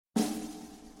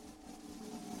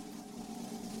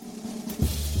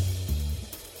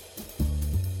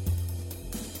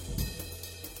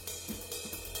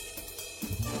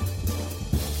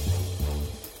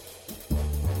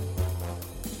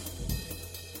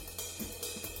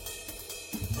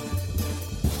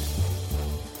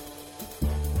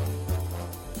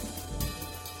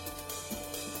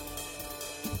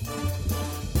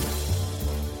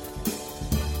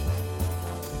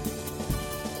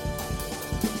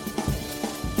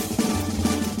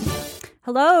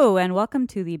Hello, and welcome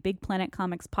to the Big Planet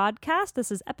Comics podcast.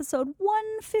 This is episode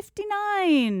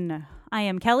 159. I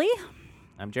am Kelly.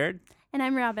 I'm Jared. And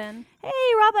I'm Robin. Hey,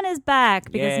 Robin is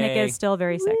back because Nick is still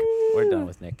very sick. We're done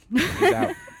with Nick. He's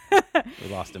out. We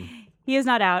lost him. He is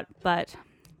not out, but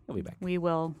He'll be back. we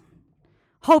will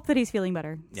hope that he's feeling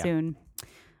better soon.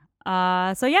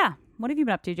 So yeah, what have you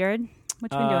been up to, Jared?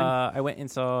 What you been doing? I went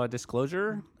and saw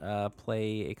Disclosure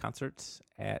play a concert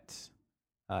at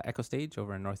Echo Stage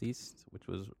over in Northeast, which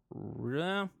was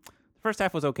the first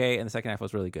half was okay, and the second half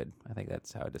was really good. I think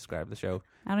that's how I describe the show.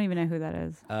 I don't even know who that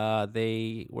is.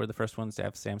 They were the first ones to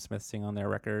have Sam Smith sing on their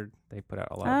record. They put out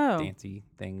a lot of dancey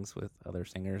things with other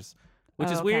singers,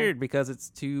 which is weird because it's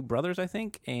two brothers, I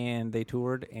think, and they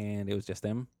toured, and it was just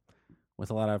them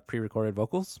with a lot of pre-recorded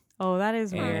vocals. Oh, that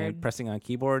is and weird. Pressing on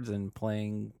keyboards and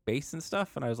playing bass and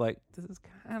stuff. And I was like, this is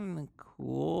kind of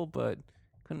cool, but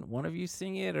couldn't one of you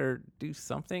sing it or do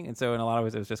something? And so in a lot of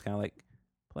ways, it was just kind of like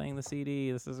playing the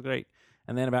CD. This is great.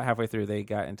 And then about halfway through, they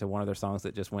got into one of their songs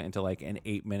that just went into like an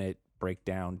 8-minute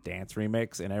breakdown dance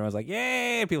remix. And everyone's like,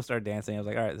 yay! And people started dancing. I was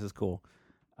like, all right, this is cool.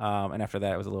 And after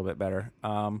that, it was a little bit better.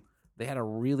 They had a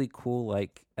really cool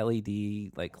like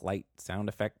LED like light sound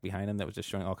effect behind them that was just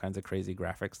showing all kinds of crazy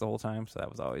graphics the whole time. So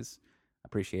that was always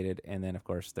appreciated. And then of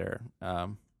course their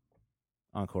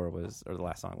encore was, or the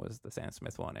last song was the Sam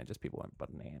Smith one, and just people went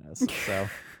bananas. So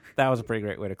that was a pretty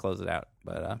great way to close it out.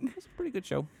 But it was a pretty good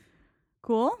show.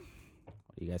 Cool. What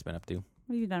have you guys been up to? What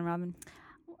have you done, Robin?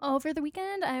 Over the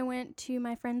weekend, I went to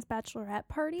my friend's bachelorette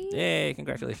party. Yay,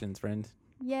 congratulations, friend.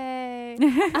 Yay.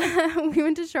 We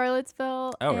went to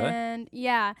Charlottesville. Oh, really? And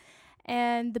yeah.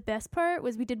 And the best part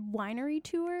was we did winery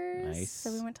tours. Nice.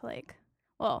 So we went to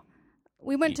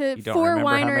we went to you don't 4 remember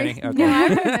how wineries. many? Okay. No, I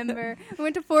remember. We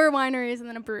went to 4 wineries and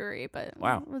then a brewery, but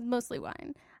Wow. it was mostly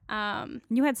wine.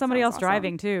 You had somebody else Sounds awesome.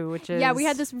 driving too, which is... Yeah, we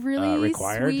had this really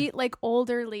required? sweet, like,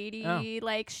 older lady. Oh.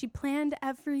 Like, she planned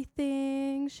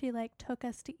everything. She, like, took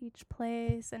us to each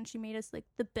place, and she made us, like,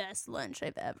 the best lunch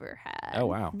I've ever had. Oh,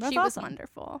 wow. That's She was awesome.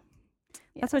 wonderful.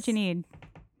 That's what you Yes. need.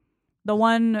 The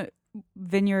one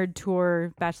vineyard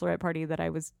tour bachelorette party that I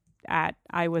was at,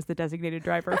 I was the designated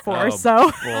driver for. Oh, so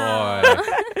boy.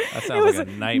 That sounds was like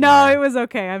a nightmare. no, it was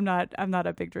okay. I'm not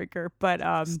a big drinker,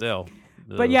 but Still.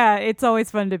 but yeah, it's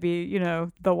always fun to be,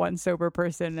 the one sober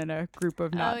person in a group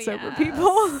of not sober yes.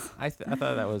 people. I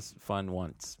thought that was fun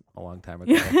once a long time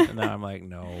ago. And now I'm like,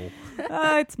 no.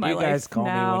 It's my You life guys call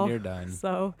now. me when you're done.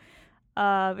 So,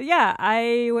 but yeah,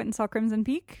 I went and saw Crimson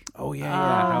Peak. Oh,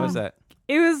 yeah. How was that?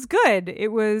 It was good. It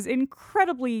was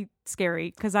incredibly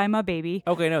scary because I'm a baby.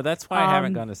 Okay, no, that's why I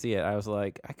haven't gone to see it. I was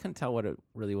like, I couldn't tell what it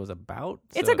really was about.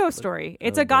 It's so a ghost story.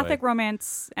 It's oh a gothic boy.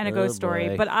 romance and a Oh ghost story.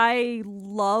 boy. But I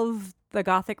love the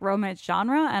gothic romance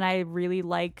genre, and I really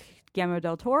like Guillermo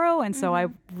del Toro, and so I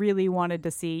really wanted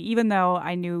to see, even though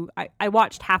I knew I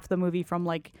watched half the movie from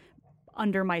like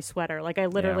under my sweater. Like I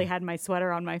literally had my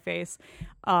sweater on my face.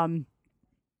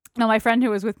 Now, my friend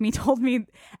who was with me told me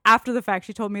after the fact,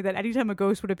 she told me that anytime a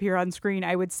ghost would appear on screen,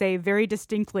 I would say very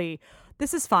distinctly,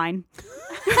 "This is fine,"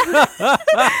 which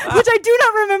I do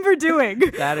not remember doing.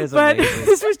 That is but amazing.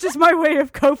 this was just my way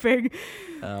of coping.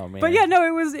 Oh, man. But yeah, no,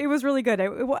 it was really good.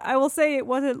 I will say it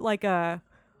wasn't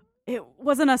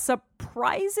a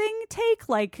surprising take.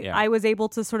 Like I was able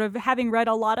to sort of, having read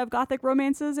a lot of gothic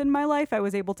romances in my life, I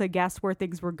was able to guess where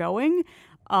things were going.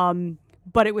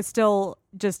 But it was still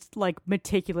just like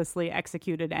meticulously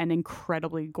executed and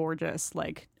incredibly gorgeous.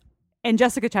 And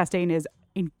Jessica Chastain is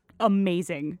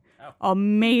amazing,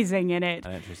 amazing in it.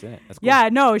 I'm interested in it. That's cool. Yeah,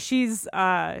 no, she's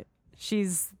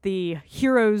the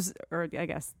hero's, or I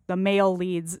guess the male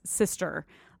lead's sister,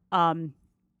 one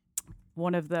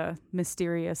of the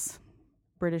mysterious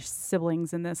British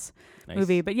siblings in this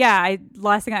movie. But yeah, I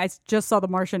just saw The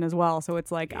Martian as well, so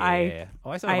it's like I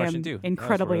saw The Martian am too.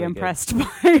 incredibly really impressed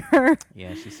by her.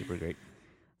 Yeah, she's super great.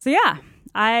 So yeah,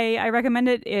 I recommend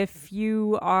it. If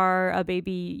you are a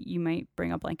baby, you might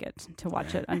bring a blanket to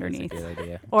watch it underneath. That's a good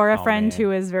idea. Or a friend man.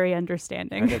 who is very If I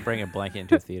understanding. could bring a blanket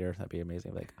into a theater, that'd be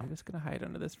amazing. Like, I'm just going to hide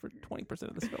under this for 20%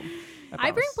 of this film. I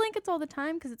bring promise. blankets all the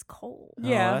time because it's cold.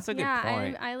 Yeah. Oh, that's a good Yeah,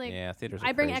 point. I like. Yeah, theaters are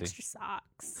I bring crazy. extra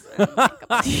socks. And, like, a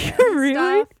blanket and Really?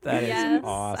 stuff. That is yes,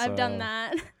 awesome. I've done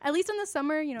that. At least in the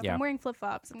summer, if Yeah. I'm wearing flip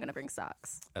flops, I'm gonna bring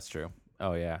socks. That's true.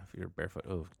 Oh, yeah. If you're barefoot.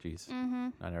 Oh, jeez. Mm-hmm.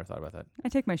 I never thought about that. I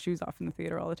take my shoes off in the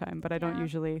theater all the time, but I don't Yeah.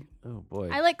 usually. Oh, boy.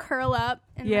 I like curl up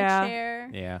in Yeah. my chair.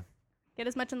 Yeah. Get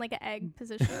as much in like an egg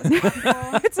position as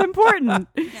possible. It's important.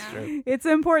 Yeah. True. It's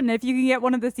important if you can get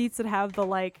one of the seats that have the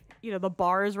the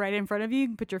bars right in front of you. You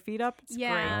can put your feet up. It's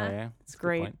Yeah. great. Oh, yeah. It's That's a good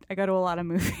great. point. I go to a lot of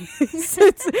movies.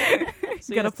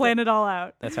 You got to plan it all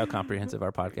out. That's how comprehensive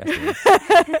our podcast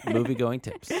is. Movie going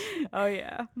tips. Oh,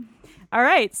 yeah. All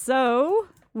right. So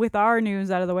with our news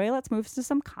out of the way, let's move to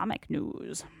some comic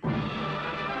news.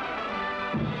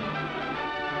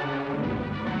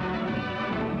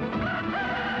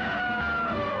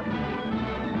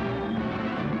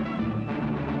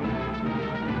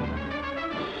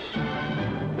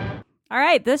 All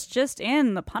right, this just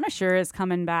in, The Punisher is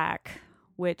coming back,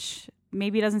 which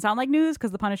maybe doesn't sound like news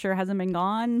because The Punisher hasn't been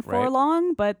gone for Right.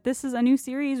 long, but this is a new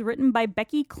series written by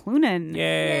Becky Cloonan,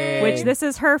 Yay! which this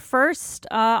is her first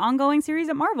ongoing series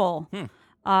at Marvel,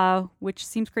 which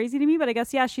seems crazy to me, but I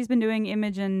guess, yeah, she's been doing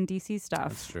Image and DC stuff.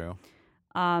 That's true.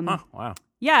 Um, Wow.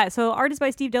 Yeah, so art is by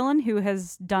Steve Dillon, who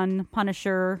has done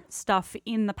Punisher stuff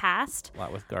in the past. A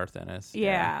lot with Garth Ennis.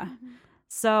 Yeah.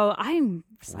 So I'm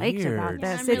psyched about Weird.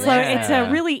 this. I'm It's really it's a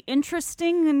excited. really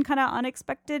interesting and kind of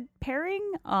unexpected pairing.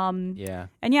 Yeah.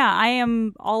 And yeah, I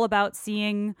am all about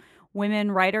seeing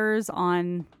women writers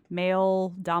on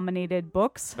male-dominated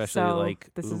books. Especially so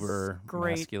like this uber is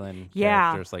great. masculine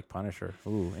Yeah. characters like Punisher.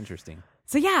 Ooh, interesting.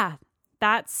 So yeah,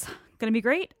 that's gonna be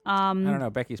great. I don't know.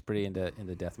 Becky's pretty into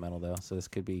death metal though, so this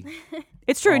could be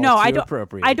It's true. all No, I too don't.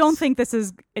 appropriate. I don't think this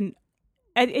is an.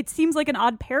 It seems like an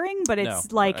odd pairing, but it's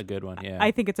No, like a good one. Yeah.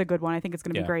 I think it's a good one. I think it's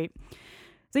going to Yeah. be great.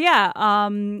 So yeah,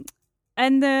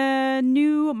 and the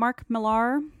new Mark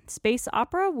Millar space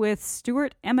opera with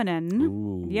Stuart Eminem.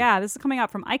 Ooh. Yeah, this is coming out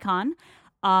from Icon,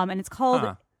 and it's called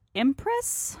Huh.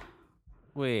 Empress.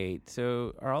 Wait.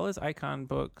 So are all his Icon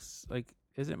books like?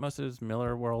 Isn't most of his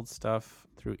Miller World stuff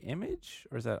through Image,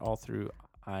 or is that all through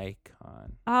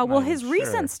Icon? I'm Well, not his even sure.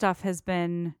 recent stuff has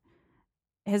been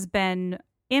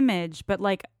Image, but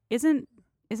like isn't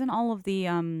all of the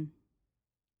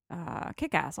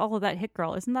Kick-Ass, all of that Hit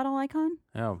Girl, isn't that all Icon?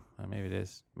 Oh, maybe it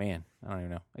is. Man, I don't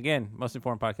even know. Again, most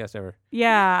informed podcast ever.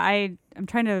 Yeah, I'm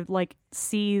trying to like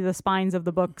see the spines of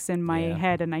the books in my Yeah.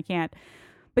 head and I can't.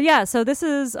 But yeah, so this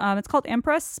is it's called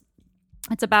Empress.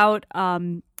 It's about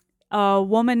a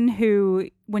woman who,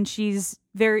 when she's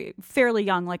fairly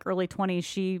young, like early 20s,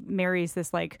 she marries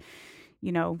this like,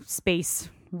 space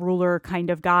ruler kind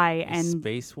of guy. And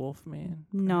Space Wolf Man.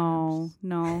 no,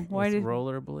 why With did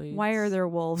rollerblades. why are there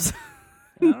wolves?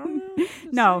 I don't know.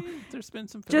 Just No. saying. There's been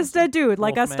some. Just films a dude,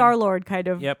 like a Wolfman. Star-Lord kind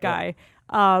of Yep, guy.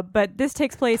 But this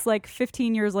takes place like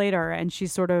 15 years later, and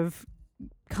she's sort of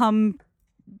come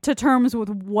to terms with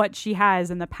what she has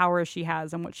and the power she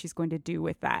has and what she's going to do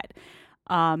with that.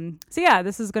 So yeah,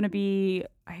 this is going to be,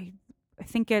 I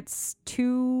think it's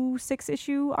 2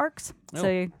 6-issue arcs. Oh,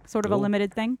 So sort of a cool.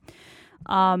 limited thing.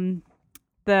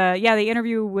 The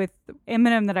interview with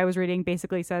Eminem that I was reading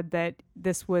basically said that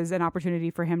this was an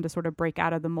opportunity for him to sort of break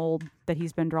out of the mold that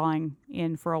he's been drawing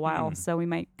in for a while. So we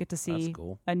might get to see That's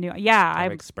cool. a new. Kind I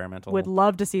of experimental. would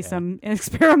love to see Yeah. some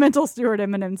experimental Stuart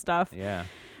Eminem stuff Yeah.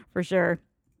 for sure.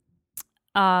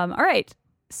 All right.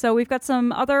 So we've got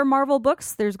some other Marvel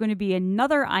books. There's going to be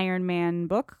another Iron Man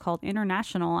book called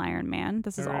International Iron Man.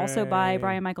 This is also by Hooray.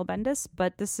 Brian Michael Bendis,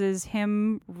 but this is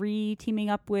him re-teaming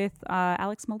up with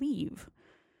Alex Maleev.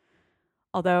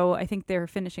 Although I think they're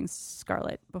finishing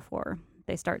Scarlet before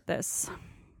they start this.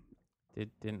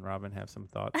 Didn't Robin have some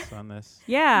thoughts on this?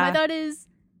 Yeah. My thought is,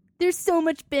 there's so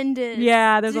much Bendis.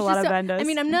 Yeah, there's a There's lot of just Bendis. I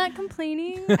mean, I'm not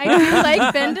complaining. I do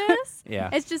like Bendis. Yeah.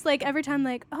 It's just like every time,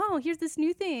 like, oh, here's this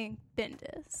new thing,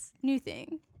 Bendis. New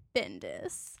thing,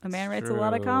 Bendis. the man writes a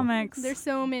lot of True. comics. There's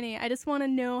so many. I just want to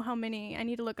know how many. I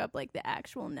need to look up like the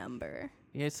actual number.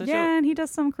 Yeah. It's such Yeah, and he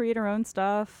does some creator-owned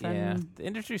stuff. Yeah, And the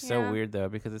industry's so Yeah. weird though,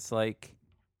 because it's like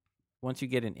once you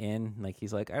get an in, like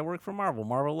he's like, I work for Marvel.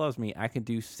 Marvel loves me. I can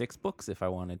do 6 books if I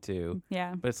wanted to.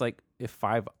 yeah. But it's like if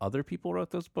 5 other people wrote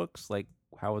those books, like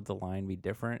how would the line be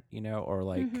different? Or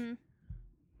like Mhm.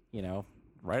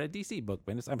 write a DC book.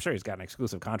 But I'm sure he's got an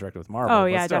exclusive contract with Marvel. Oh,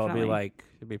 but yeah, still, definitely.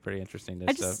 it'd be pretty interesting to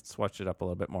I just just switch it up a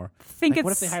little bit more. think Like,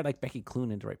 what it's if they hired like Becky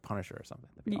Cloonan to write Punisher or something?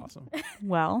 That'd be Y- awesome.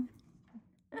 well,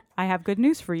 I have good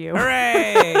news for you.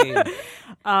 Hooray!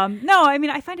 No, I mean,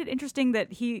 I find it interesting that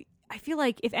I feel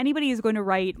like if anybody is going to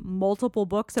write multiple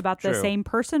books about the True. same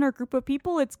person or group of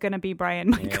people, it's going to be Brian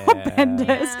Michael Yeah. Bendis.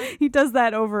 Yeah. He does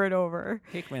that over and over.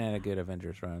 Hickman had a good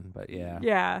Avengers run, but yeah.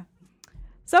 Yeah.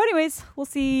 So anyways, we'll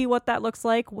see what that looks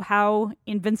like, how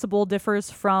Invincible differs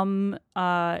from,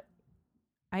 I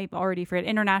already forget,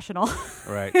 International.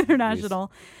 Right.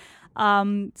 International.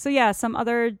 So yeah, some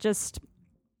other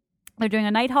they're doing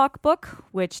a Nighthawk book,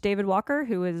 which David Walker,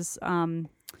 who is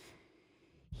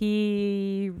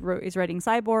is writing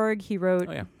Cyborg. He wrote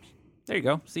Oh, yeah. There you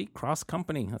go. See, cross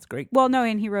company. That's great. Well, no,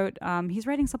 and he wrote, he's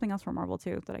writing something else for Marvel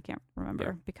too that I can't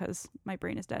remember because my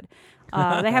brain is dead.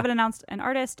 They haven't announced an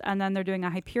artist, and then they're doing a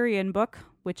Hyperion book,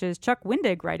 which is Chuck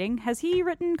Wendig writing. Has he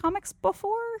written comics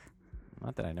before?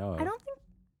 Not that I know of. I don't think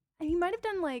he might have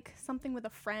done like something with a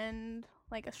friend,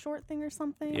 like a short thing or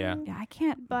something. Yeah. Yeah, I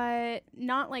can't. But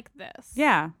not like this.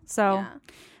 Yeah. So,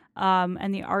 Yeah.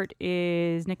 and the art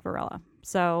is Nick Varela.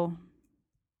 So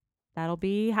that'll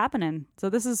be happening. So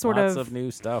this is sort Lots of of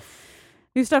new stuff.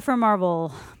 new stuff from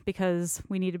Marvel because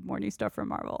we needed more new stuff from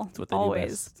Marvel. That's what they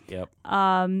always. do best.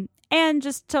 Yep. And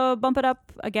just to bump it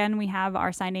up again, we have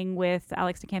our signing with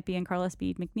Alex DeCampi and Carlos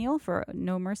B. McNeil for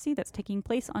No Mercy that's taking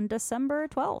place on December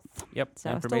 12th. Yep.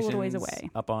 So still a little ways Information's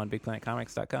away. up on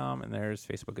bigplanetcomics.com, and there's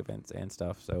Facebook events and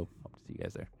stuff. So hope to see you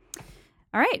guys there.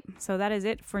 All right. So that is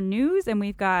it for news. And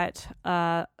we've got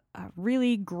a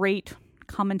really great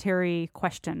commentary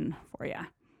question for you.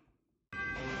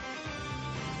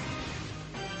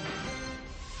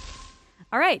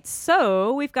 All right,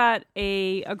 so we've got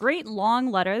a great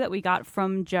long letter that we got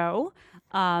from Joe.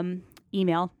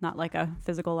 Email, not like a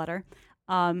physical letter.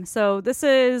 So this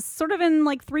is sort of in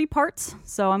like 3 parts.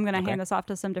 So I'm going to hand this off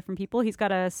to some different people. He's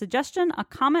got a suggestion, a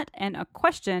comment, and a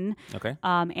question. Okay.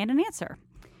 And an answer.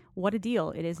 What a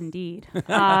deal it is indeed.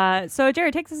 So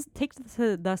Jerry, take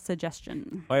the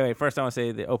suggestion. Wait. First, I want to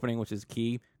say the opening, which is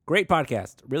key. Great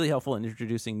podcast. Really helpful in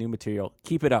introducing new material.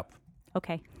 Keep it up.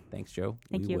 Okay. Thanks, Joe.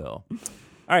 Thank you. We will.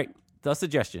 All right. The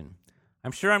suggestion.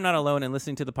 I'm sure I'm not alone in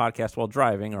listening to the podcast while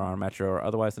driving or on metro or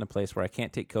otherwise in a place where I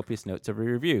can't take copious notes of your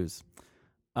reviews.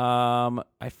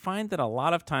 I find that a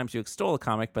lot of times you extol a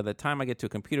comic. By the time I get to a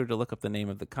computer to look up the name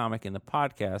of the comic in the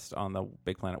podcast on the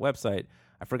Big Planet website,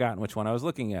 I've forgotten which one I was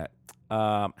looking at.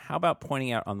 How about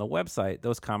pointing out on the website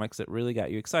those comics that really got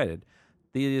you excited?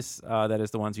 These, that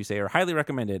is the ones you say are highly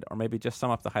recommended, or maybe just sum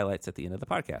up the highlights at the end of the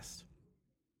podcast.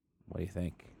 What do you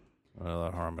think? A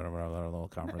little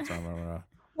conference.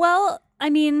 Well, I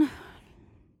mean,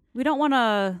 we don't want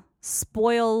to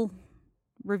spoil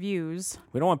reviews.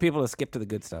 We don't want people to skip to the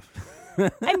good stuff.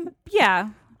 Yeah.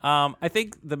 I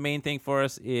think the main thing for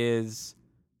us is,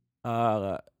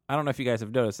 I don't know if you guys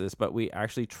have noticed this, but we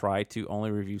actually try to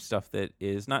only review stuff that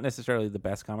is not necessarily the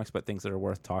best comics, but things that are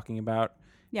worth talking about.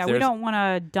 Yeah, we don't want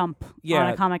to dump on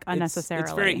a comic unnecessarily.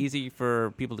 It's very easy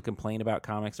for people to complain about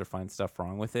comics or find stuff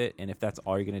wrong with it, and if that's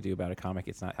all you're going to do about a comic,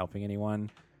 it's not helping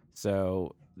anyone.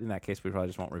 So in that case, we probably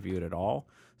just won't review it at all.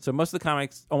 So most of the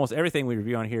comics, almost everything we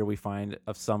review on here, we find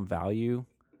of some value.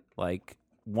 Like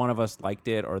one of us liked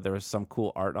it, or there was some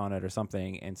cool art on it or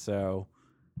something, and so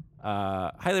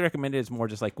highly recommended is more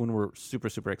just like when we're super,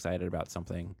 super excited about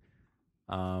something.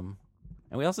 And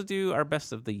we also do our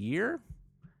best of the year,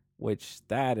 which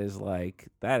that is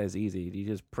easy. You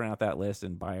just print out that list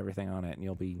and buy everything on it, and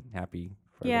you'll be happy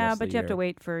for the rest of but the you have to year.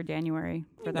 wait for January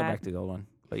for Go that. back to the old one.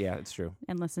 But yeah, it's true.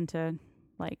 And listen to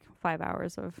like 5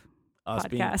 hours of Us podcast.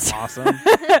 being awesome.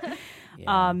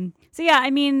 Yeah. So yeah,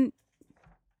 I mean,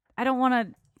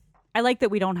 I like that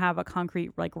we don't have a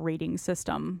concrete like rating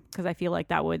system because I feel like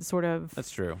that would sort of That's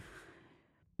true.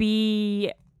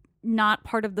 be not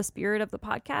part of the spirit of the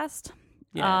podcast.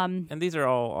 Yeah. And these are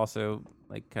all also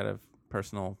like kind of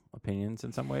personal opinions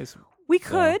in some ways. We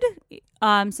could,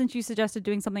 since you suggested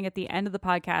doing something at the end of the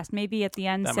podcast, maybe at the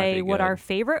end That might say be what good. our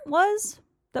favorite was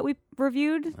that we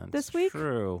reviewed That's this week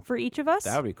true. for each of us.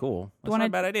 That would be cool. That's wanna- not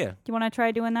a bad idea. Do you want to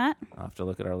try doing that? I'll have to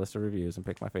look at our list of reviews and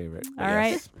pick my favorite. But All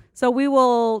right. yes. So we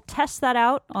will test that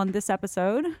out on this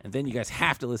episode. And then you guys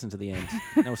have to listen to the end.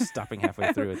 No stopping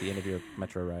halfway through at the end of your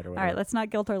metro ride or All whatever. right, let's not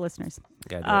guilt our listeners.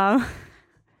 Gotta do it.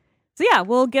 So yeah,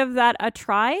 we'll give that a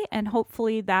try, and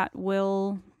hopefully that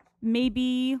will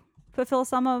maybe fulfill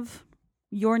some of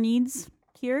your needs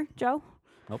here, Joe.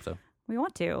 Hope so. We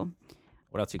want to.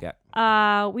 What else you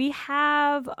got? We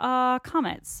have a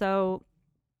comment. So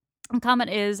the comment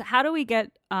is, how do we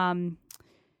get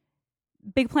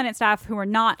Big Planet staff who are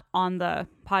not on the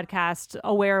podcast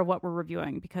aware of what we're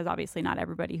reviewing? Because obviously not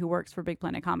everybody who works for Big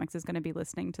Planet Comics is going to be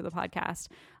listening to the podcast.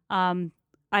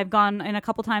 I've gone in a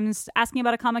couple times asking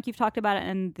about a comic you've talked about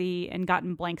and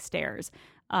gotten blank stares.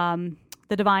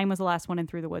 The Divine was the last one, and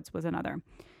Through the Woods was another.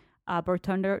 Both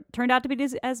turned out to be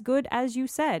as good as you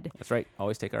said. That's right.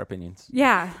 Always take our opinions.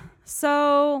 Yeah.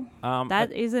 So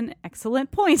that is an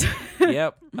excellent point.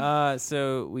 Yep.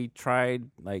 So we tried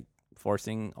like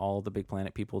forcing all the Big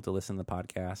Planet people to listen to the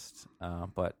podcast.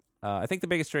 But I think the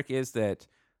biggest trick is that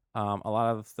a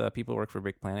lot of the people who work for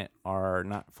Big Planet are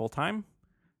not full-time.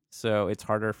 So it's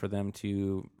harder for them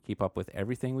to keep up with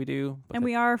everything we do. And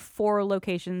we are 4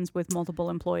 locations with multiple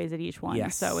employees at each one.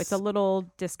 Yes. So it's a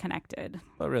little disconnected.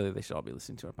 But really, they should all be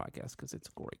listening to our podcast because it's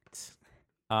great.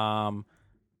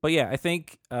 But yeah, I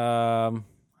think I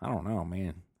don't know,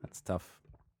 man. That's tough.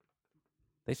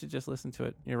 They should just listen to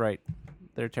it. You're right.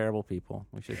 They're terrible people.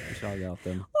 We should all yell at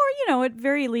them. Or, at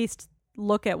very least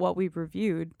look at what we've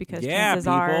reviewed because chances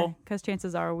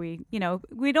are we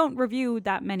don't review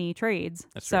that many trades.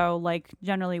 That's so like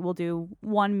generally we'll do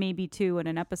 1, maybe 2 in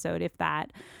an episode, if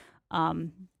that.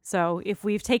 So if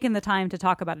we've taken the time to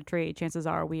talk about a trade, chances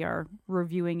are we are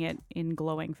reviewing it in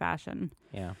glowing fashion.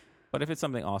 Yeah. But if it's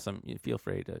something awesome, you feel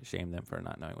free to shame them for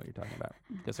not knowing what you're talking about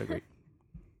because they're great.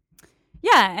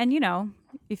 Yeah, and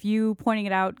if you pointing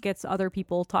it out gets other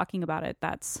people talking about it,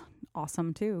 that's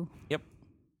awesome too. Yep.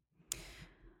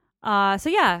 So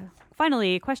yeah,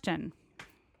 finally, question.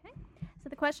 Okay. So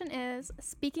the question is,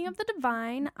 speaking of the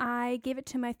Divine, I gave it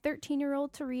to my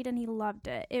 13-year-old to read and he loved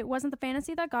it. It wasn't the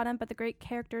fantasy that got him, but the great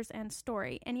characters and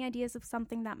story. Any ideas of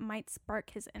something that might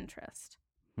spark his interest?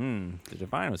 The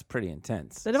Divine was pretty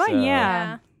intense. The Divine,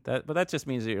 yeah. But that just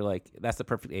means that you're like, that's the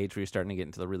perfect age where you're starting to get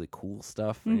into the really cool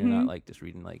stuff. And you're not like just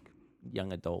reading like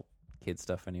young adult kid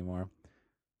stuff anymore.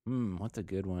 What's a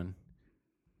good one?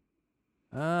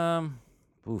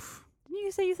 Oof. Didn't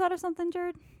you say you thought of something,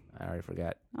 Jared? I already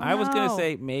forgot. Oh, I was going to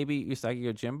say maybe Usagi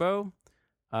Yojimbo,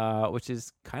 which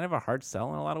is kind of a hard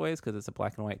sell in a lot of ways because it's a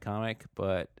black and white comic.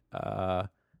 But that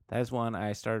is one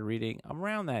I started reading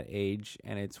around that age.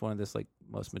 And it's one of this like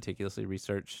most meticulously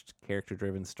researched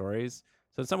character-driven stories.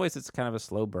 So in some ways, it's kind of a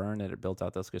slow burn that it built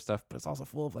out this good stuff, but it's also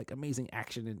full of like amazing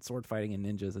action and sword fighting and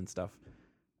ninjas and stuff.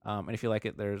 And if you like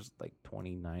it, there's like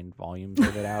 29 volumes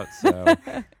of it out, so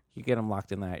you get them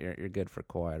locked in that, you're good for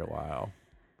quite a while.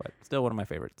 But still one of my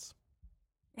favorites.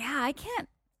 Yeah,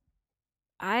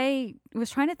 I was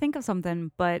trying to think of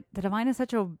something, but The Divine is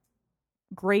such a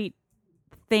great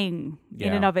thing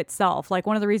in and of itself. Like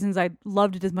one of the reasons I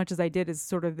loved it as much as I did is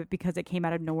sort of because it came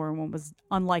out of nowhere and was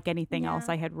unlike anything else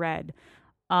I had read.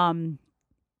 I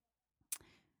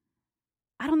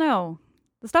don't know.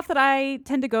 The stuff that I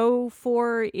tend to go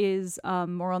for is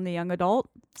more on the young adult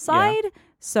side. Yeah.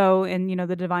 So, and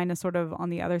The Divine is sort of on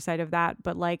the other side of that.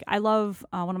 But like, I love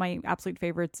one of my absolute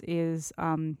favorites is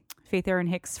Faith Erin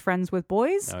Hicks' Friends with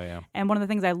Boys. Oh, yeah. And one of the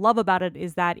things I love about it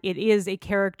is that it is a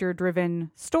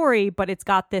character-driven story, but it's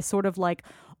got this sort of like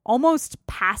almost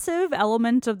passive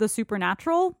element of the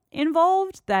supernatural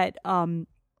involved that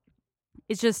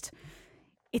it's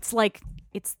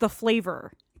the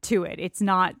flavor to it. It's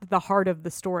not the heart of the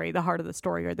story. The heart of the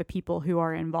story are the people who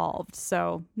are involved.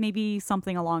 So maybe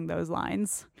something along those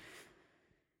lines.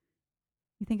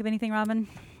 You think of anything, Robin?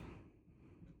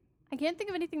 I can't think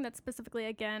of anything that specifically,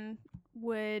 again,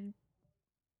 would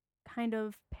kind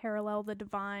of parallel the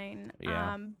Divine.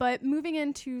 Yeah. But moving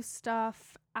into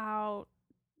stuff out,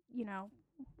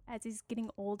 as he's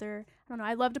getting older, I don't know.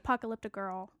 I loved Apocalyptic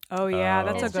Girl. Oh yeah,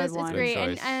 that's a good one. It's great,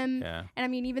 Good and yeah. I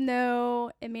mean, even though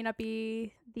it may not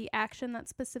be the action that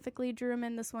specifically drew him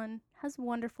in, this one has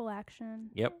wonderful action.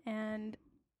 Yep. And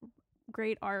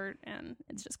great art, and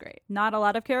it's just great. Not a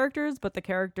lot of characters, but the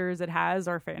characters it has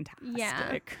are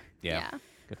fantastic. Yeah.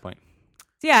 Good point.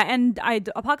 So yeah, and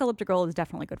Apocalyptic Girl is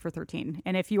definitely good for 13.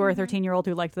 And if you are a 13-year-old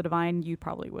who liked The Divine, you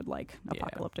probably would like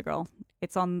Apocalyptic Girl.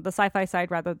 It's on the sci-fi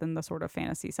side rather than the sort of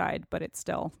fantasy side, but it's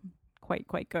still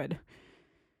quite good.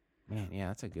 Man, yeah,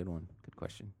 that's a good one. Good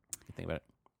question. Good think about it.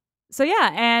 So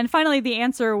yeah, and finally the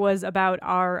answer was about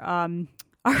our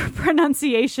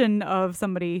pronunciation of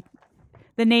somebody,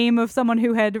 the name of someone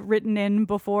who had written in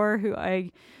before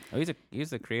he's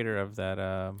the creator of that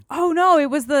Oh no, it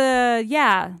was the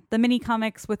mini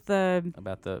comics with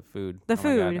about the food. The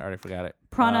food. My God, I already forgot it.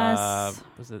 Pranas.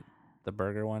 Was it the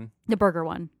burger one? The burger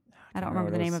one. I don't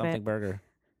remember the name of it. Something burger.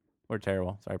 We're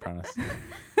terrible. Sorry, Pranas.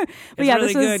 But it's yeah,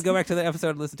 really good. Go back to the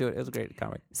episode and listen to it. It was a great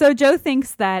comic. So Joe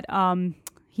thinks that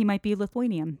he might be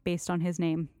Lithuanian based on his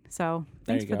name. So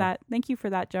thanks for that. Thank you for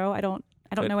that, Joe. I don't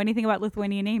know anything about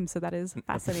Lithuanian names, so that is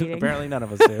fascinating. Apparently none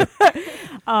of us do.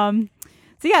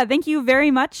 So yeah, thank you very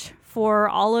much for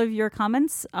all of your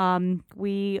comments.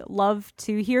 We love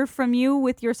to hear from you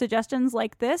with your suggestions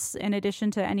like this, in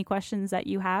addition to any questions that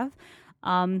you have.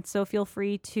 So feel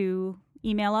free to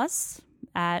email us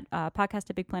at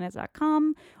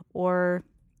podcast@bigplanet.com or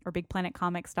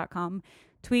bigplanetcomics.com.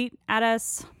 Tweet at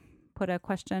us, put a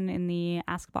question in the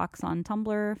ask box on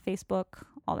Tumblr, Facebook,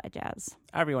 all that jazz.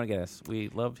 However you want to get us. We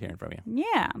loved hearing from you.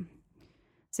 Yeah.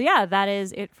 So yeah, that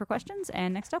is it for questions.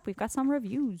 And next up, we've got some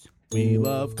reviews. We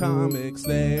love comics,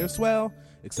 they're swell,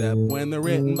 except when they're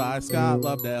written by Scott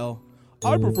Lobdell.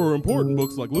 I prefer important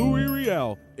books like Louis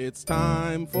Riel. It's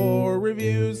time for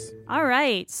reviews. All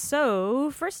right, so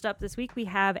first up this week we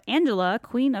have Angela,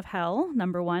 Queen of Hell,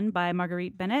 #1 by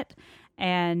Marguerite Bennett.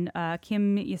 and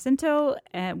Kim Jacinto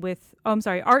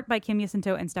art by Kim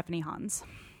Jacinto and Stephanie Hans.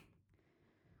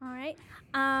 All right.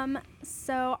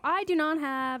 So I do not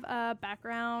have a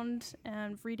background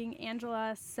in reading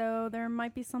Angela, so there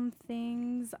might be some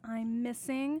things I'm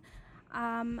missing.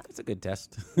 That's a good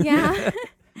test. Yeah.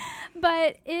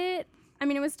 But it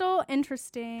was still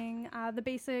interesting. The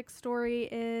basic story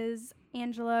is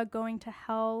Angela going to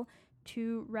hell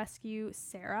to rescue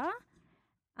Sarah.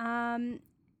 And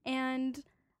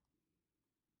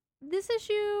this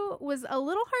issue was a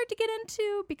little hard to get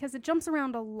into because it jumps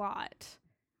around a lot.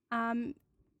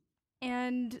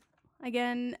 And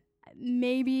again,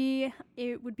 maybe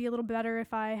it would be a little better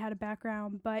if I had a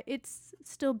background, but it's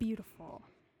still beautiful.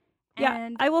 Yeah,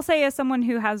 And I will say, as someone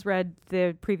who has read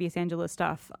the previous Angela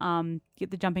stuff,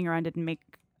 the jumping around didn't make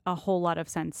a whole lot of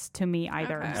sense to me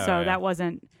either. Okay. So Oh, yeah.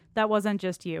 that wasn't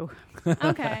just you.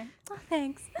 okay. Well,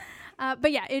 thanks.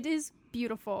 But yeah, it is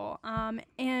beautiful.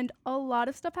 And a lot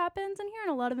of stuff happens in here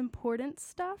and a lot of important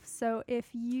stuff. So if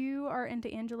you are into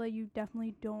Angela, you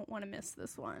definitely don't want to miss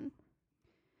this one.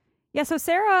 Yeah, so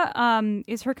Sarah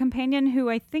is her companion, who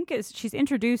I think she's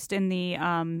introduced in the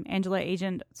Angela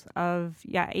Agent of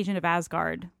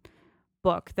Asgard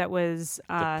book that was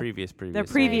the the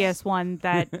previous one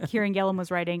that Kieran Gillen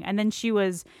was writing, and then she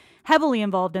was heavily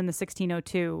involved in the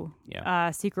 1602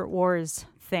 Secret Wars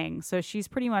thing. So she's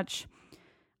pretty much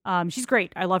she's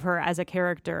great. I love her as a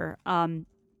character.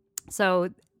 So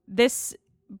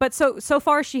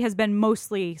far she has been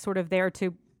mostly sort of there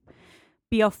to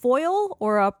be a foil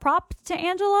or a prop to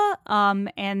Angela.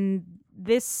 And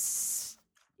this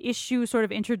issue sort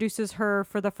of introduces her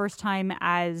for the first time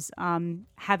as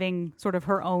having sort of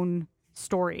her own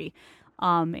story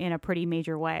in a pretty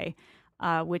major way,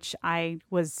 which I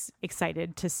was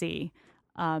excited to see.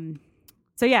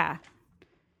 So yeah,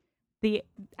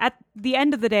 at the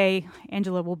end of the day,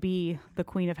 Angela will be the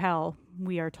Queen of Hell,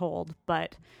 we are told,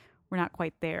 but we're not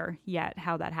quite there yet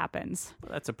how that happens.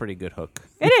 That's a pretty good hook.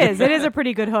 It is a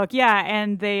pretty good hook. Yeah.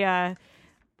 And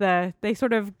they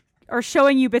sort of are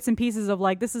showing you bits and pieces of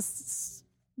like, this is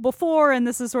before and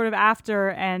this is sort of after,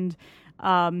 and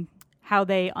how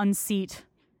they unseat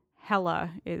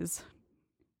Hela is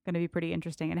going to be pretty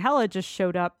interesting. And Hela just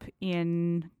showed up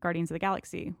in Guardians of the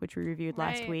Galaxy, which we reviewed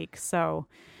last week. So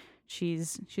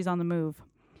she's on the move.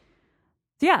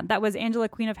 So yeah, that was Angela,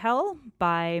 Queen of Hell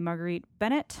by Marguerite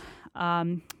Bennett,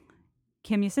 Kim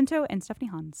Jacinto, and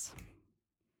Stephanie Hans.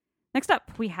 Next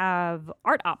up, we have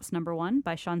Art Ops #1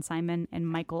 by Sean Simon and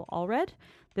Michael Allred.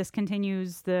 This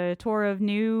continues the tour of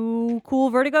new cool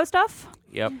Vertigo stuff.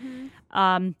 Yep.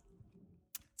 So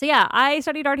yeah, I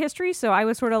studied art history, so I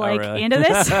was sort of really? into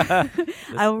this.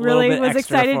 I really was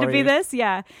excited to be you. this.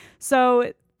 Yeah.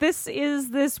 So this is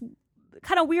this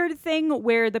kind of weird thing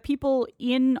where the people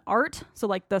in art, so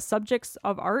like the subjects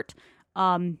of art,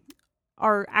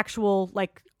 are actual,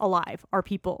 like, alive, are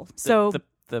people. So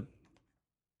the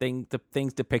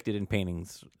things depicted in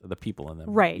paintings, the people in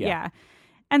them. Right, yeah.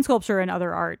 And sculpture and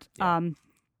other art. Yeah.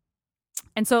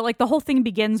 And so, like, the whole thing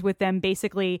begins with them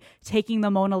basically taking the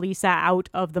Mona Lisa out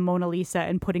of the Mona Lisa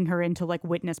and putting her into, like,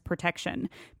 witness protection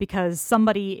because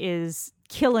somebody is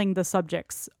killing the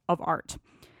subjects of art.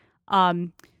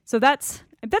 So that's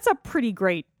a pretty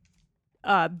great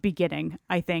beginning,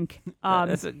 I think.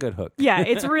 That's a good hook. Yeah,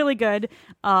 it's really good.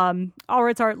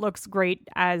 Allred's art looks great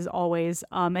as always,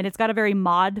 and it's got a very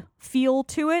mod feel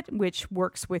to it, which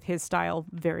works with his style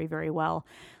very, very well.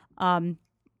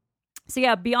 So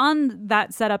yeah, beyond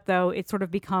that setup, though, it sort of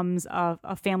becomes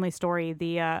a family story.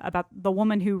 About the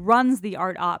woman who runs the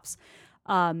Art Ops.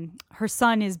 Her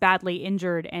son is badly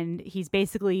injured, and he's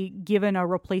basically given a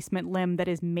replacement limb that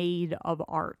is made of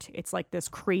art. It's like this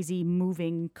crazy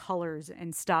moving colors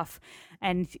and stuff.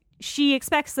 And she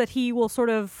expects that he will sort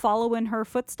of follow in her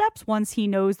footsteps once he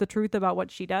knows the truth about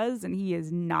what she does, and he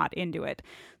is not into it.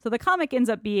 So the comic ends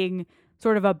up being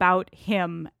sort of about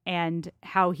him and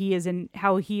how he is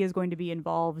going to be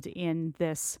involved in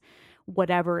this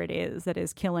whatever it is that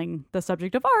is killing the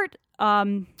subject of art.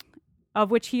 Of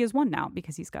which he is one now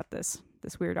because he's got this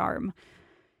weird arm.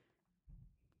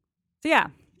 So yeah,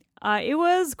 it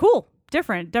was cool,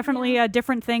 different, definitely a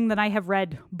different thing than I have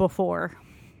read before.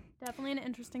 Definitely an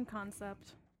interesting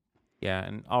concept. Yeah,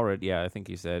 and Allred, I think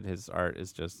you said his art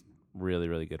is just really,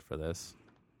 really good for this.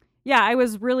 Yeah, I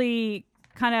was really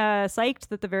kind of psyched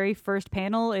that the very first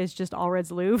panel is just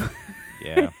Allred's Louvre.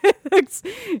 Yeah.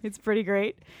 it's pretty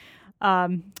great.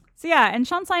 So yeah, and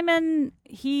Sean Simon,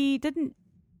 he didn't.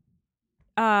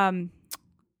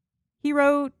 He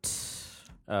wrote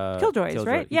Killjoys,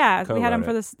 right? Yeah, we had him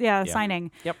for this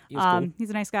signing. Yep, he was cool. He's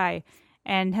a nice guy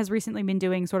and has recently been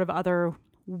doing sort of other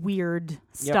weird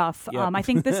stuff. yep. I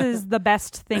think this is the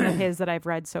best thing of his that I've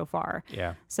read so far.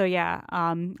 Yeah. So yeah,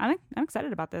 I'm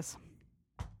excited about this.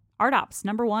 Art Ops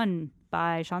 #1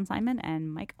 by Sean Simon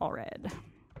and Mike Allred.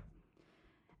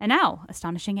 And now,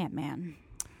 Astonishing Ant-Man.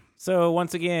 So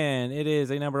once again, it is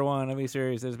a #1 of a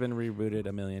series that's been rebooted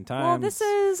a million times. Well, this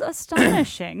is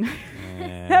astonishing.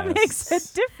 Yes. That makes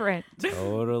it different.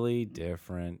 Totally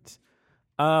different.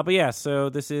 But yeah, so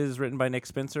this is written by Nick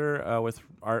Spencer with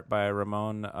art by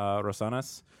Ramon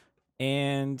Rosanas.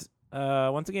 And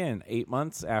once again, 8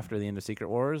 months after the end of Secret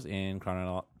Wars in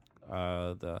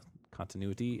the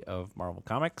continuity of Marvel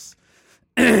Comics,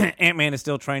 Ant-Man is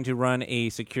still trying to run a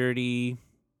security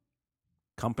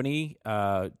company,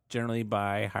 generally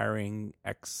by hiring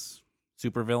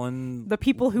supervillain, The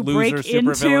people who loser break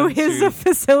into supervillains his who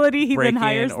facility, he break then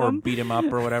hires in or them. beat him up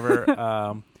or whatever.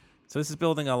 So this is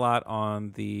building a lot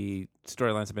on the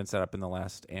storylines that have been set up in the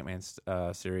last Ant-Man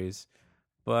series.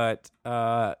 But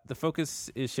the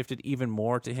focus is shifted even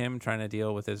more to him trying to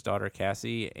deal with his daughter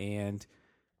Cassie. And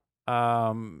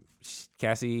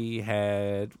Cassie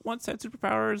had once had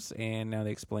superpowers, and now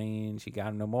they explain she got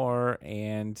them no more,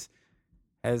 and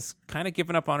has kind of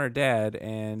given up on her dad.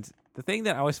 And the thing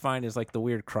that I always find is like the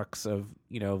weird crux of,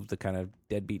 the kind of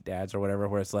deadbeat dads or whatever,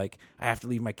 where it's like, I have to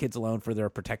leave my kids alone for their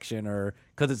protection or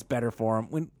because it's better for them.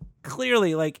 When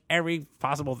clearly, like, every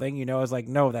possible thing is like,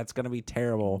 no, that's going to be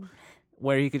terrible.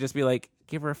 Where you could just be like,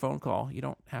 give her a phone call. You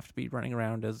don't have to be running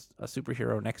around as a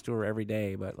superhero next to her every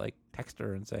day, but like text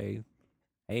her and say,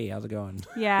 hey, how's it going?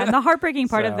 Yeah, and the heartbreaking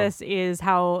part of So- this is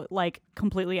how like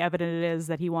completely evident it is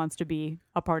that he wants to be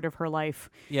a part of her life.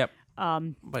 Yep.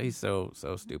 But he's so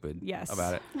stupid Yes.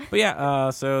 about it. But yeah,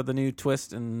 so the new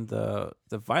twist in the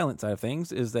violent side of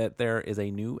things is that there is a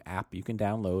new app you can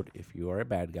download if you are a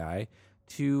bad guy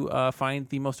to find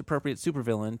the most appropriate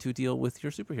supervillain to deal with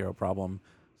your superhero problem.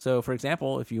 So, for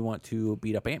example, if you want to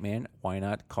beat up Ant-Man, why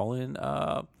not call in,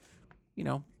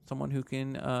 someone who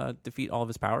can defeat all of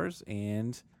his powers?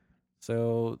 And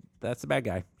so that's the bad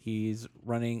guy. He's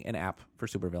running an app for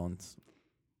supervillains.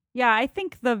 yeah, I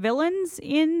think the villains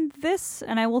in this,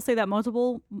 and I will say that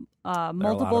multiple of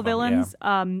them, villains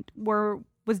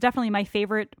was definitely my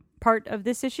favorite part of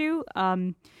this issue.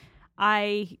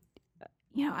 I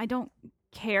don't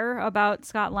care about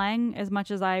Scott Lang as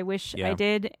much as I wish I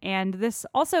did, and this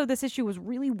issue was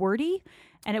really wordy,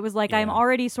 and it was like I'm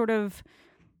already sort of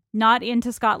not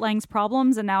into Scott Lang's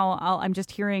problems, and now I'm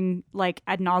just hearing like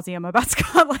ad nauseum about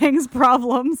Scott Lang's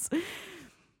problems.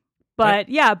 But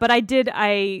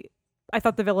I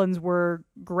thought the villains were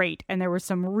great, and there was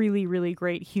some really, really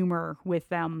great humor with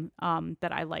them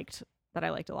that I liked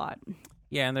a lot.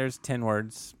 Yeah, and there's 10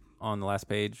 words on the last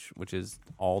page, which is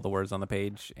all the words on the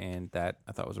page, and that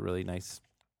I thought was a really nice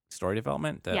story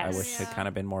development that I Yes. wish had kind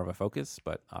of been more of a focus,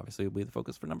 but obviously will be the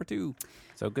focus for #2.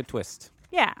 So good twist.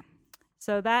 Yeah.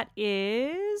 So that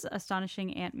is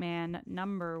Astonishing Ant-Man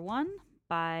 #1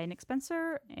 by Nick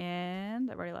Spencer,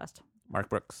 and I've already lost Mark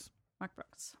Brooks. Mark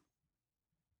Brooks.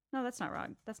 No, that's not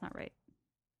wrong. That's not right.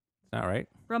 It's not right?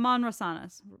 Ramon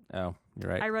Rosanas. Oh, you're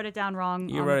right. I wrote it down wrong.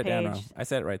 You on wrote the it down page. wrong. I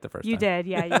said it right the first You time. did,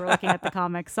 yeah. You were looking at the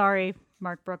comics. Sorry,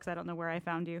 Mark Brooks. I don't know where I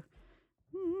found you.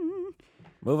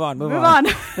 Move on. Move on.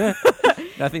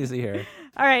 Nothing to see here.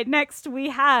 All right, next we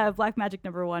have Black Magic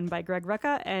 #1 by Greg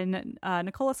Rucka and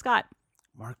Nicola Scott.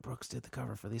 Mark Brooks did the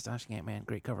cover for the Astonishing Ant-Man.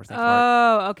 Great cover. Thanks,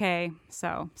 Mark. Oh, okay.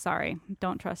 So, sorry.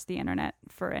 Don't trust the internet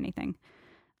for anything.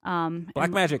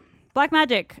 Black Magic. Black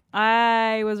Magic.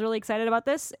 I was really excited about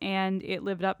this, and it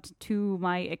lived up to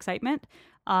my excitement.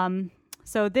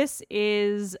 So this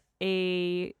is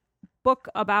a book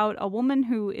about a woman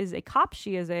who is a cop.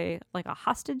 She is a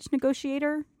hostage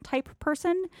negotiator type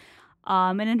person,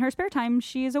 and in her spare time,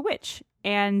 she is a witch.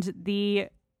 And the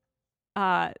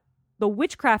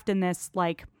witchcraft in this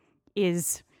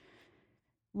is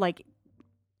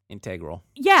Integral.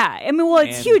 yeah. I mean, well,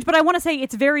 it's And- huge, but I want to say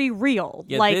it's very real.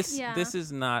 Yeah, Yeah. this is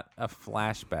not a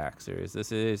flashback series.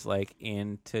 This is like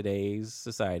in today's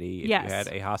society. If Yes. you had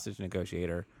a hostage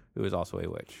negotiator who is also a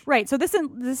witch. Right. So this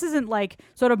isn't like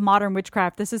sort of modern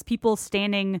witchcraft. This is people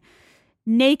standing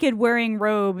naked wearing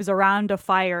robes around a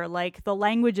fire. Like the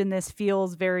language in this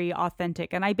feels very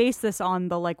authentic. And I base this on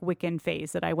the Wiccan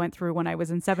phase that I went through when I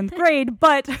was in 7th grade,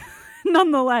 but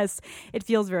nonetheless, it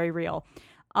feels very real.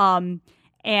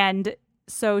 And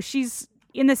so she's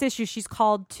in this issue, she's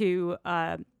called to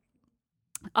a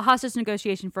hostage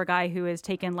negotiation for a guy who has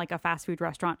taken a fast food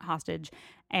restaurant hostage,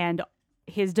 and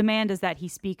his demand is that he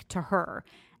speak to her.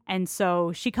 And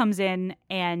so she comes in,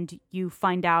 and you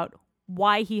find out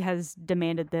why he has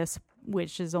demanded this,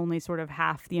 which is only sort of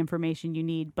half the information you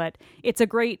need. But it's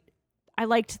I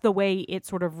liked the way it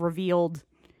sort of revealed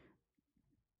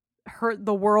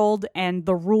the world and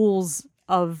the rules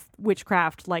of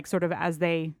witchcraft, like sort of as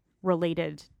they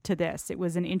related to this. It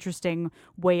was an interesting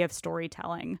way of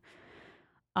storytelling.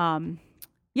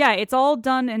 Yeah, it's all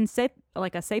done in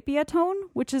like a sepia tone,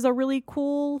 which is a really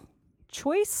cool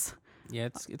choice. Yeah,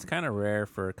 it's kind of rare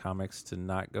for comics to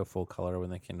not go full color when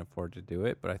they can afford to do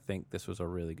it, but I think this was a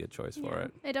really good choice for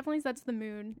it. It definitely sets the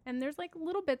mood, and there's like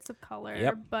little bits of color,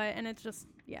 and it's just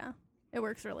it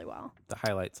works really well. The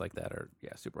highlights like that are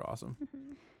super awesome.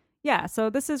 Yeah, so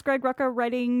this is Greg Rucka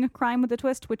writing Crime with a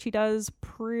Twist, which he does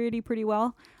pretty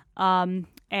well. And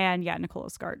yeah, Nicola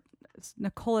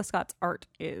Scott's art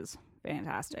is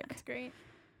fantastic. That's great.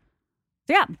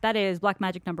 So yeah, that is Black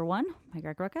Magic #1 by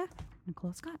Greg Rucka,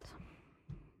 Nicola Scott.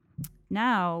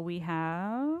 Now we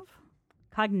have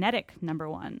Cognetic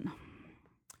 #1.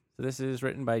 So this is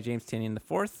written by James Tynion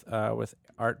IV with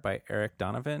art by Eric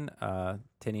Donovan.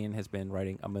 Tynion has been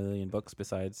writing a million books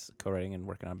besides co-writing and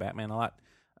working on Batman a lot.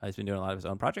 He's been doing a lot of his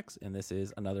own projects, and this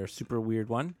is another super weird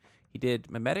one. He did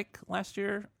Memetic last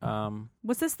year.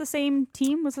 Was this the same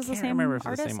team? Was this the same remember if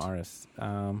artist? it's the same artist.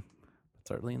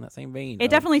 Certainly in that same vein. It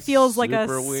definitely feels like a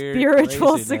weird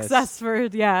spiritual craziness. success for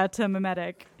to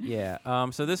Memetic. Yeah.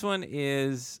 So this one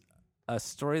is a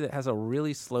story that has a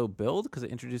really slow build because it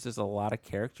introduces a lot of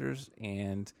characters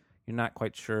and you're not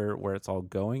quite sure where it's all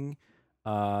going.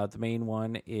 The main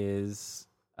one is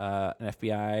an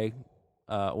FBI,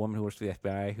 a woman who works for the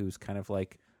FBI who's kind of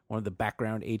like one of the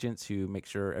background agents who make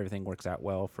sure everything works out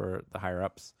well for the higher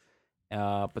ups.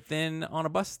 But then on a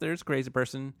bus, there's a crazy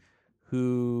person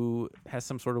who has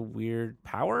some sort of weird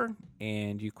power,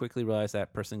 and you quickly realize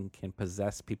that person can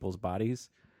possess people's bodies.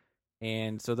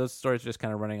 And so those stories are just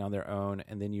kind of running on their own,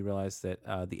 and then you realize that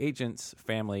the agent's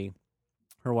family,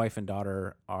 her wife and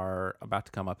daughter, are about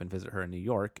to come up and visit her in New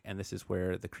York, and this is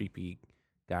where the creepy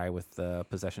guy with the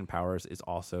possession powers is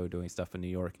also doing stuff in New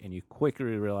York, and you quickly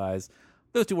realize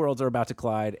those two worlds are about to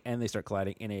collide, and they start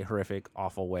colliding in a horrific,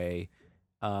 awful way.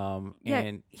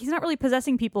 And he's not really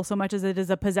possessing people so much as it is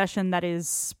a possession that is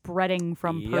spreading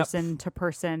from person to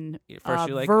person First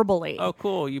you're like, verbally. Oh,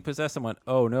 cool, you possess someone.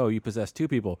 Oh, no, you possessed two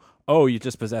people. Oh, you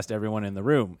just possessed everyone in the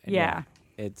room. And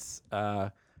it's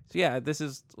so yeah, this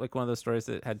is like one of those stories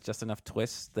that had just enough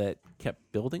twists that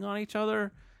kept building on each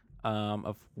other.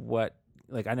 Of what,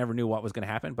 like, I never knew what was going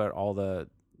to happen, but all the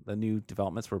new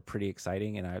developments were pretty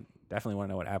exciting, and I definitely want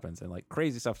to know what happens. And like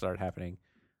crazy stuff started happening.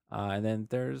 And then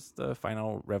there's the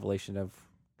final revelation of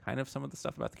kind of some of the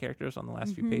stuff about the characters on the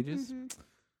last few pages.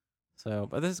 So,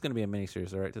 but this is going to be a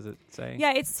miniseries, right? Does it say?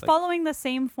 Yeah, it's following the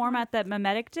same format that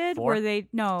Memetic did, 4? where they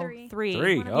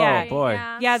Three. Oh Yeah. boy.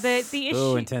 Yeah, the issue.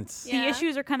 Oh, intense. The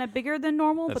issues are kind of bigger than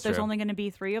normal, That's but there's true. only going to be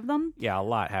 3 of them. Yeah, a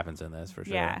lot happens in this for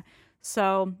sure. Yeah.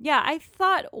 So, yeah, I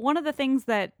thought one of the things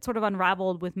that sort of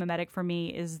unraveled with Memetic for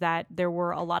me is that there were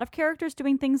a lot of characters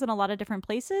doing things in a lot of different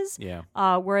places. Yeah.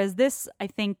 Whereas this, I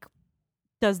think,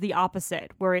 does the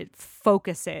opposite, where it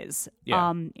focuses in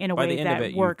a By the way end of that it,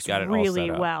 you've works got it all really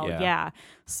set up. well. Yeah. Yeah.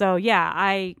 So, yeah,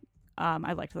 I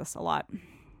liked this a lot.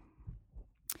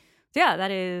 So, yeah, that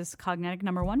is Cognetic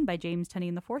 #1 by James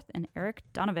Tynion IV and Eric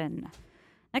Donovan.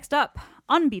 Next up,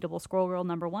 Unbeatable Squirrel Girl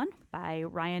 #1 by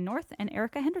Ryan North and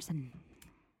Erica Henderson.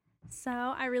 So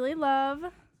I really love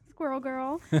Squirrel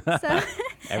Girl. So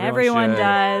Everyone should.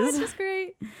 does. which is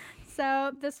great.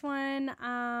 So this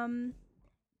one,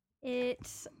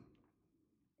 it's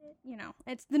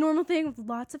the normal thing with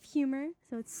lots of humor.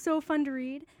 So it's so fun to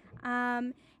read.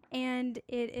 And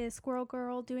it is Squirrel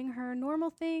Girl doing her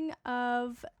normal thing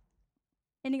of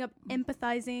ending up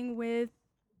empathizing with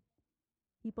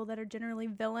people that are generally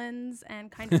villains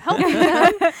and kind of helping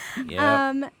them.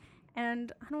 Yep.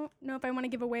 And I don't know if I want to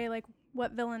give away like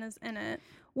what villain is in it.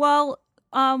 Well,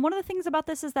 one of the things about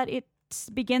this is that it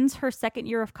begins her second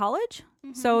year of college.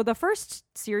 So the first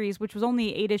series, which was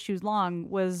only 8 issues long,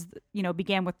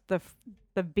 began with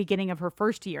the beginning of her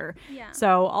first year. Yeah.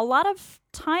 So a lot of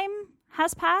time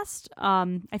has passed.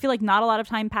 I feel like not a lot of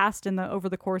time passed over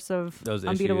the course of Those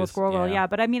Unbeatable issues, Squirrel Girl. yeah. Yeah,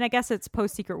 but I mean, I guess it's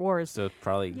post Secret Wars. So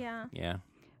probably. Yeah.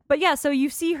 But yeah, so you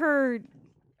see her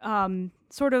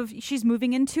she's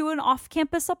moving into an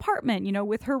off-campus apartment,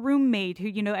 with her roommate who,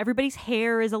 everybody's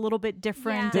hair is a little bit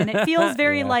different and it feels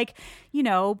very Yeah. like,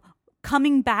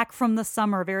 coming back from the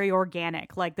summer, very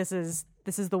organic. Like this is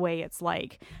the way it's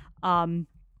like. And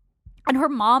her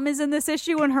mom is in this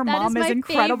issue and her That mom is is my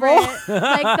incredible. favorite.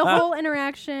 Like the whole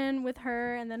interaction with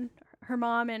her and then her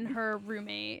mom and her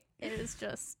roommate is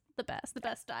just the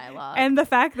best dialogue. And the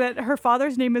fact that her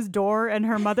father's name is Dor and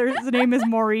her mother's name is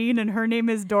Maureen and her name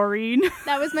is Doreen.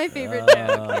 that was my favorite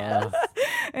joke. Yes.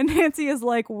 And Nancy is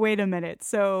like, wait a minute.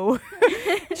 So and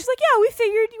she's like, yeah, we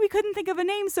figured we couldn't think of a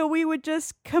name, so we would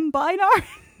just combine our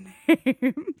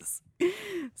names.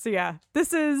 So yeah,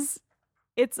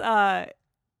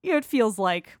 it feels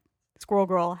like Squirrel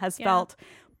Girl has felt.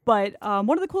 But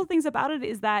one of the cool things about it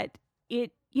is that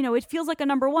it feels like a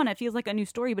number one. It feels like a new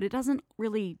story, but it doesn't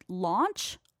really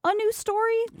launch a new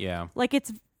story. Yeah. Like,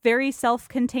 it's very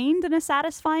self-contained in a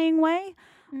satisfying way.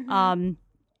 Mm-hmm.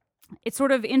 It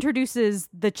sort of introduces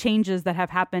the changes that have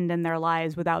happened in their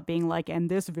lives without being like, and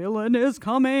this villain is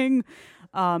coming,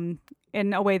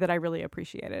 in a way that I really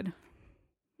appreciated.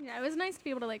 Yeah, it was nice to be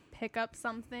able to like pick up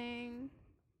something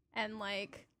and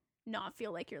like not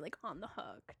feel like you're like on the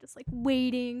hook, just like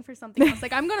waiting for something else.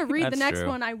 Like, I'm gonna read the That's next true.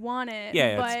 one, I want it.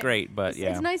 Yeah, but it's great, but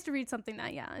it's nice to read something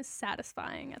that is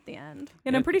satisfying at the end.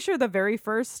 And I'm pretty sure the very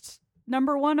first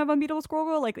number one of Unbeatable Squirrel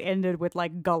Girl like ended with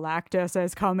like Galactus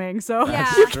is coming, so Yeah.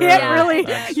 you true. can't Yeah, really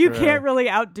That's you true. can't really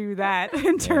outdo that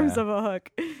in terms Yeah. of a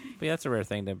hook. But yeah, that's a rare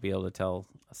thing to be able to tell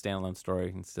a standalone story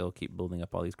and still keep building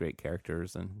up all these great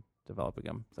characters and developing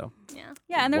them. So Yeah.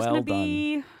 Yeah, and there's Well going to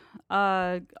be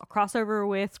a crossover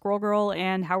with Squirrel Girl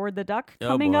and Howard the Duck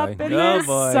coming up in Oh, there.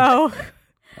 boy. So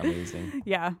amazing.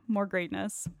 yeah, more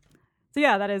greatness. So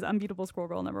yeah, that is Unbeatable Squirrel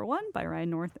Girl number 1 by Ryan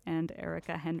North and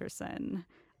Erica Henderson.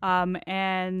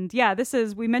 And yeah,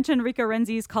 we mentioned Rico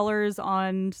Renzi's colors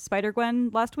on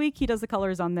Spider-Gwen last week. He does the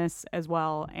colors on this as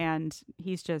well, and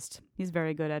he's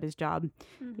very good at his job.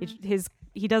 Mm-hmm.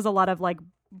 He does a lot of like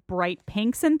bright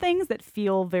pinks and things that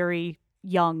feel very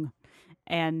young,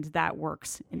 and that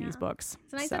works in these books.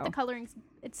 It's nice that the coloring's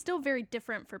it's still very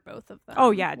different for both of them.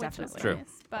 Oh, yeah, which is definitely. True.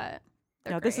 nice, but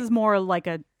No, this is more like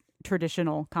a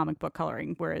traditional comic book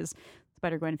coloring, whereas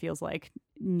Spider-Gwen feels like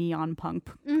neon punk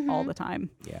all the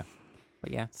time. Yeah.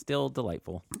 But yeah, still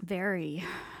delightful. Very.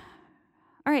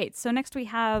 All right, so next we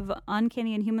have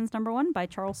Uncanny Inhumans number 1 by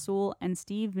Charles Soule and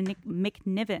Steve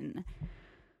McNiven.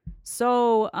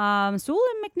 So Soule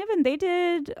and McNiven, they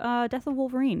did Death of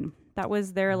Wolverine. That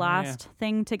was their last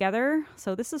thing together.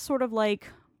 So this is sort of like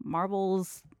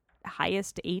Marvel's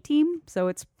highest A-team. So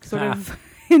it's sort of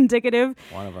indicative.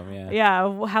 One of them, yeah.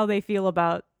 Yeah, how they feel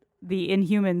about the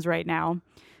Inhumans right now.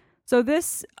 So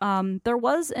this, there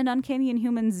was an Uncanny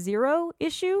Inhumans 0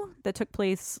 issue that took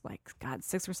place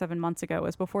 6 or 7 months ago. It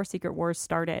was before Secret Wars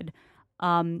started.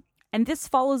 And this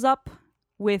follows up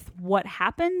with what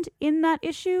happened in that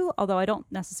issue, although I don't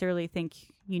necessarily think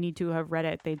you need to have read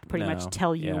it. They pretty much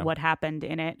tell you what happened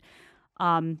in it.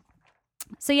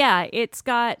 So yeah,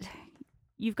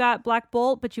 you've got Black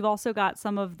Bolt, but you've also got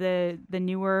some of the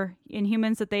newer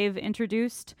Inhumans that they've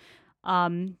introduced.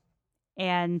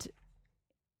 And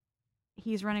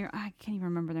he's running. I can't even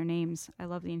remember their names. I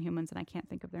love the Inhumans, and I can't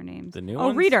think of their names. The new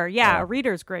ones? Reader. Yeah, Oh.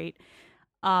 Reader's great.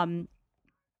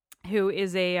 Who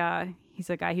is he's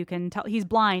a guy who can tell. He's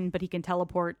blind, but he can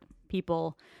teleport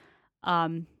people.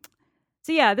 So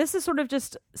yeah, this is sort of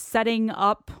just setting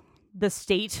up the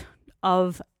state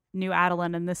of New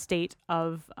Attilan and the state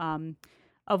of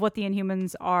what the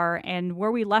Inhumans are, and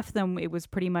where we left them. It was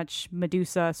pretty much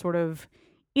Medusa sort of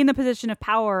in the position of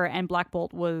power, and Black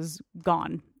Bolt was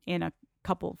gone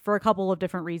for a couple of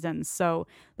different reasons. So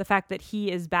the fact that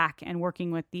he is back and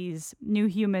working with these new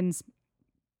humans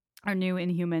or new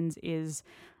Inhumans is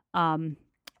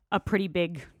a pretty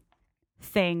big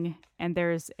thing, and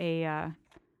there's a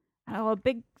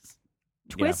big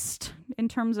twist in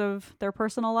terms of their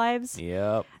personal lives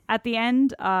Yep. at the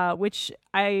end, which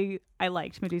I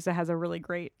liked. Medusa has a really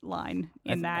great line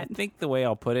in that. I think the way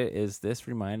I'll put it is this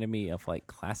reminded me of like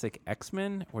classic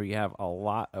X-Men, where you have a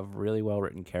lot of really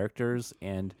well-written characters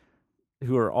and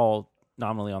who are all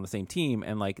nominally on the same team,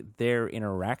 and like their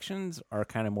interactions are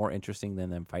kind of more interesting than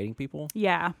them fighting people.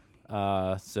 Yeah.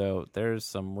 So there's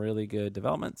some really good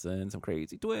developments and some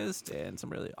crazy twists and some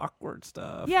really awkward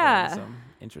stuff. Yeah. And some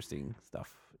interesting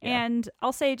stuff. Yeah. And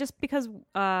I'll say, just because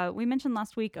we mentioned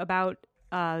last week about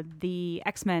the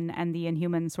X-Men and the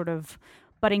Inhumans sort of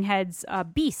butting heads,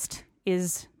 Beast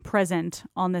is present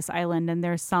on this island, and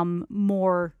there's some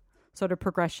more sort of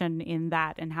progression in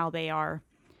that and how they are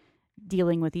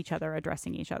dealing with each other,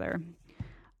 addressing each other.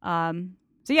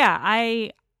 So yeah,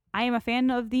 I am a fan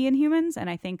of the Inhumans, and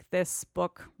I think this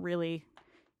book really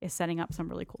is setting up some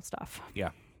really cool stuff. Yeah.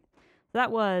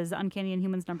 That was Uncanny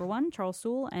Inhumans number 1, Charles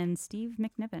Soule and Steve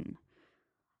McNiven.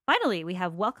 Finally, we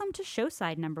have Welcome to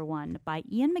Showside number 1 by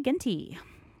Ian McGinty.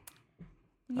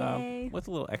 Yay. With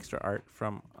a little extra art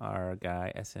from our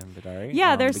guy SM Vidari.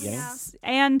 Yeah, on the there's beginning.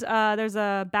 there's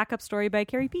a backup story by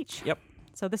Carrie Peach. Yep.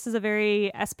 So this is a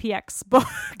very SPX book.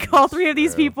 All three of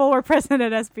these True. people were present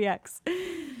at SPX.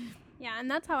 Yeah, and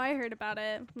that's how I heard about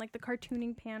it, like the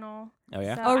cartooning panel. Oh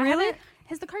yeah. So Oh, I really? haven't-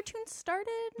 Has the cartoon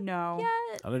started No.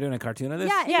 yet? Oh, they're doing a cartoon of this.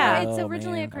 Yeah, Yeah. it's Oh,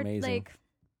 originally man, a cartoon. amazing. Like,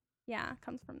 yeah, it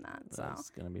comes from that. So, That's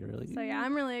gonna be really good. so yeah,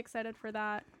 I'm really excited for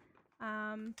that.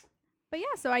 But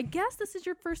yeah, so I guess this is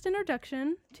your first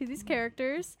introduction to these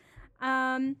characters.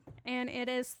 And it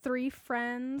is 3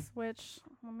 friends, which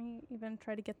let me even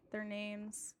try to get their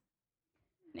names.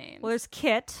 Well, there's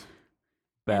Kit.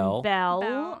 Belle. And Belle.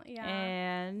 Belle, yeah.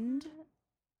 And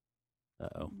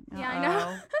Uh-oh. Yeah, I know.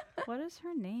 Uh-oh. What is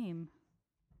her name?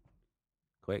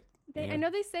 Quick. I Ian. know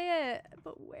they say it,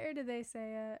 but where do they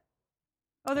say it?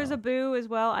 Oh, there's Oh. a Boo as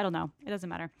well. I don't know. It doesn't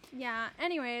matter. Yeah.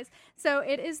 Anyways, so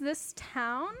it is this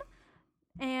town,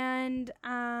 and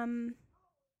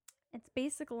it's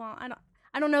basically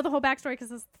I don't know the whole backstory because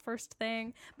this is the first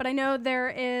thing, but I know there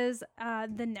is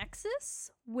the Nexus,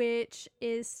 which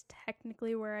is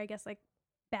technically where I guess like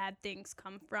bad things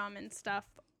come from and stuff.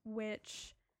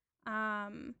 Which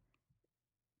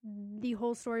the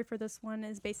whole story for this one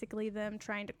is basically them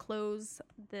trying to close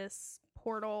this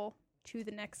portal to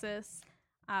the Nexus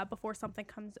before something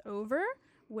comes over,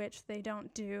 which they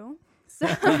don't do. So,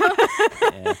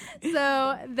 Yeah.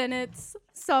 so then it's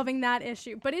solving that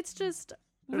issue. But it's just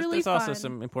really There's fun. also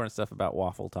some important stuff about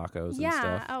waffle tacos and yeah.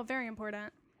 stuff. Oh, very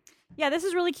important. Yeah, this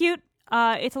is really cute.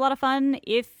 It's a lot of fun.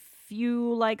 If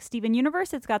you like Steven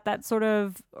Universe, it's got that sort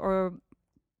of, or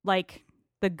like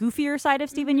the goofier side of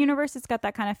Steven Universe. It's got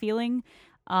that kind of feeling.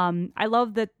 I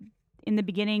love that in the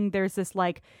beginning, there's this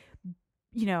like,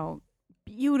 you know,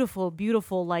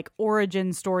 beautiful like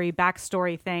origin story,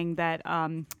 backstory thing that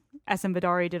S.M.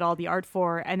 Vidari did all the art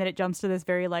for, and then it jumps to this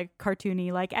very like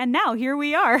cartoony like, and now here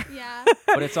we are. Yeah.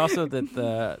 But it's also that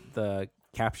the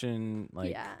caption,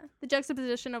 like yeah. The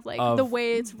juxtaposition of like of the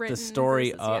way it's written. the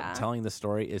story versus, of yeah. telling the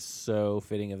story is so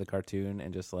fitting of the cartoon,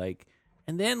 and just like,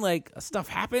 and then like stuff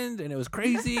happened and it was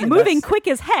crazy. and Moving that's quick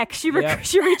as heck, she Yeah.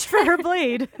 she reached for her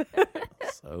blade.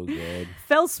 so good.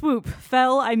 Fell swoop.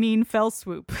 Fell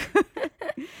swoop.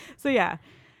 So yeah.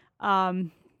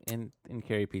 And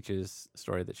Carrie Peach's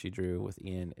story that she drew with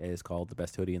Ian is called "The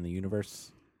Best Hoodie in the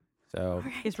Universe." So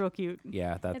It's real cute.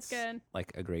 yeah, It's that's good.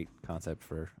 like a great concept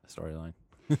for a storyline.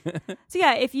 So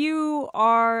yeah, if you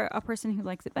are a person who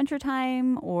likes Adventure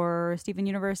Time or Steven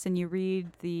Universe and you read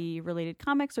the related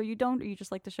comics, or you don't, or you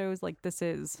just like the shows, like this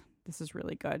is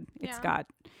really good. It's Yeah. got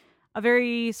a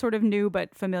very sort of new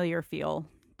but familiar feel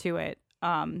to it.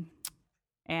 And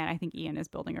I think Ian is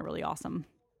building a really awesome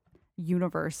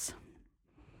universe.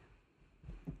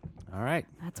 All right,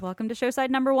 That's Welcome to Showside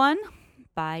number 1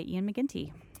 by Ian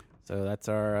McGinty. so that's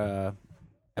our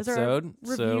Those are our episode.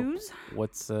 Reviews.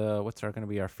 So what's going to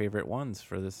be our favorite ones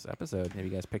for this episode? Have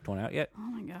you guys picked one out yet? Oh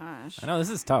my gosh. I know this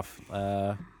is tough.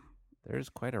 There's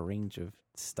quite a range of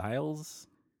styles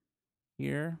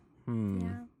here. Yeah.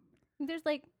 There's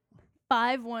like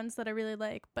 5 ones that I really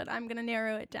like, but I'm gonna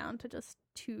narrow it down to just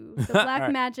 2: the Black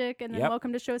Alright. Magic and then Yep.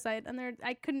 Welcome to Showside. And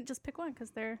I couldn't just pick one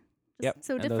because they're just Yep,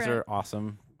 so and different. those are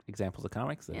awesome examples of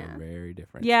comics that Yeah. are very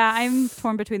different. Yeah, I'm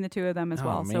torn between the 2 of them as Oh,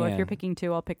 well. So if you're man. picking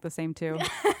 2, I'll pick the same 2.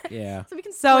 Yeah. So we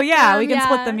can So, split yeah, them. we can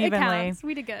split them it evenly. counts.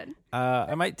 We did good.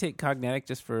 I might take Cognetic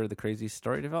just for the crazy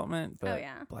story development, but Oh,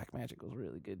 yeah. Black Magic was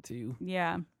really good too.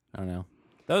 Yeah. I don't know.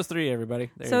 Those 3,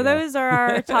 everybody. There So you go. those are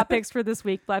our top picks for this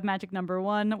week. Black Magic number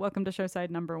 1, Welcome to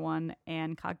Showside number 1,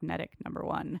 and Cognetic number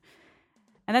 1.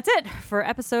 And that's it for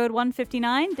episode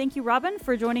 159. Thank you, Robin,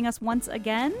 for joining us once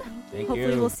again. Thank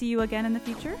Hopefully you. we'll see you again in the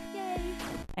future. Yay.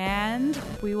 And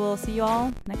we will see you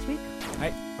all next week. All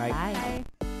right, bye. Bye.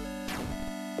 Bye.